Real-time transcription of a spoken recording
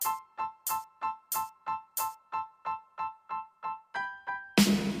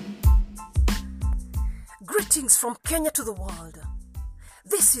Greetings from Kenya to the world.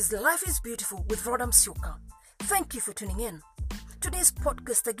 This is Life is Beautiful with Rodam Sioka. Thank you for tuning in. Today's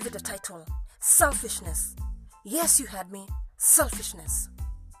podcast, I give it a title, Selfishness. Yes, you heard me, selfishness.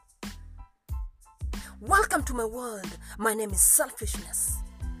 Welcome to my world. My name is Selfishness.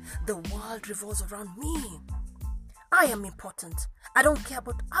 The world revolves around me. I am important. I don't care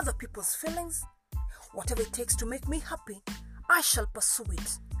about other people's feelings. Whatever it takes to make me happy, I shall pursue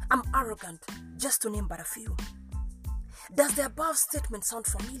it. I'm arrogant, just to name but a few. Does the above statement sound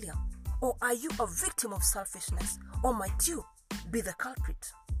familiar? Or are you a victim of selfishness? Or might you be the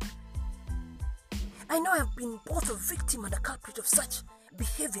culprit? I know I've been both a victim and a culprit of such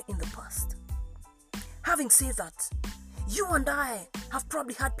behavior in the past. Having said that, you and I have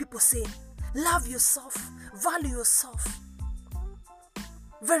probably heard people say, love yourself, value yourself.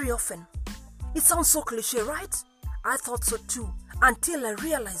 Very often. It sounds so cliche, right? I thought so too, until I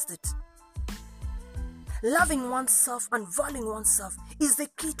realized it. Loving oneself and valuing oneself is the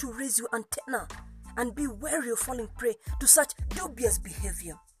key to raise your antenna and be wary of falling prey to such dubious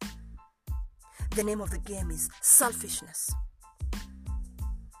behavior. The name of the game is selfishness.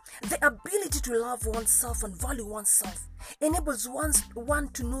 The ability to love oneself and value oneself enables one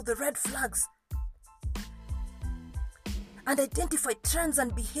to know the red flags and identify trends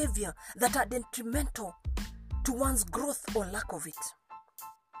and behavior that are detrimental to one's growth or lack of it.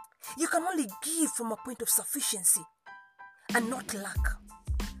 You can only give from a point of sufficiency and not lack.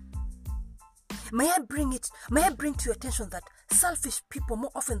 May I bring to your attention that selfish people,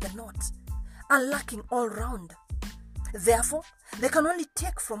 more often than not, are lacking all round. Therefore, they can only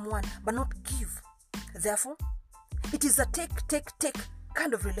take from one but not give. Therefore, it is a take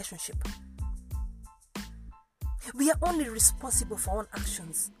kind of relationship. We are only responsible for our own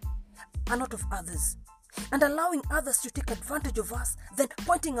actions and not of others. And allowing others to take advantage of us, then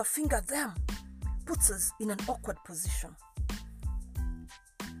pointing a finger at them, puts us in an awkward position.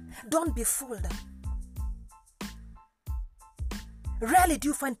 Don't be fooled. Rarely do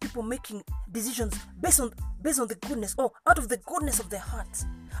you find people making decisions based on the goodness or out of the goodness of their hearts.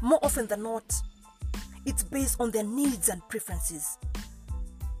 More often than not, it's based on their needs and preferences.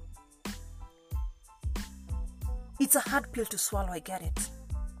 It's a hard pill to swallow, I get it.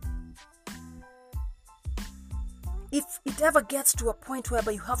 If it ever gets to a point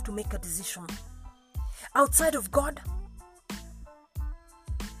whereby you have to make a decision outside of God,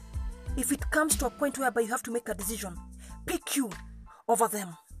 if it comes to a point whereby you have to make a decision, pick you over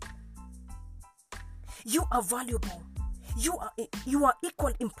them. You are valuable. You are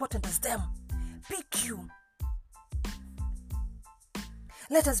equally important as them. Pick you.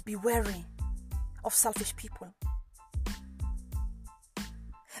 Let us be wary of selfish people.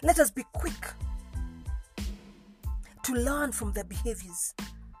 Let us be quick to learn from their behaviors.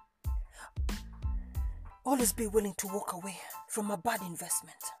 Always be willing to walk away from a bad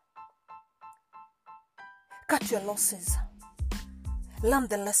investment. Cut your losses. Learn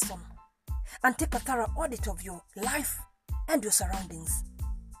the lesson. And take a thorough audit of your life and your surroundings.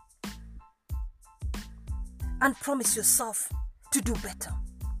 And promise yourself to do better.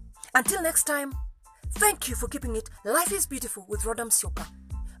 Until next time, thank you for keeping it Life is Beautiful with Rodam Sioka.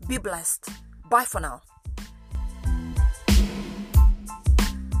 Be blessed. Bye for now.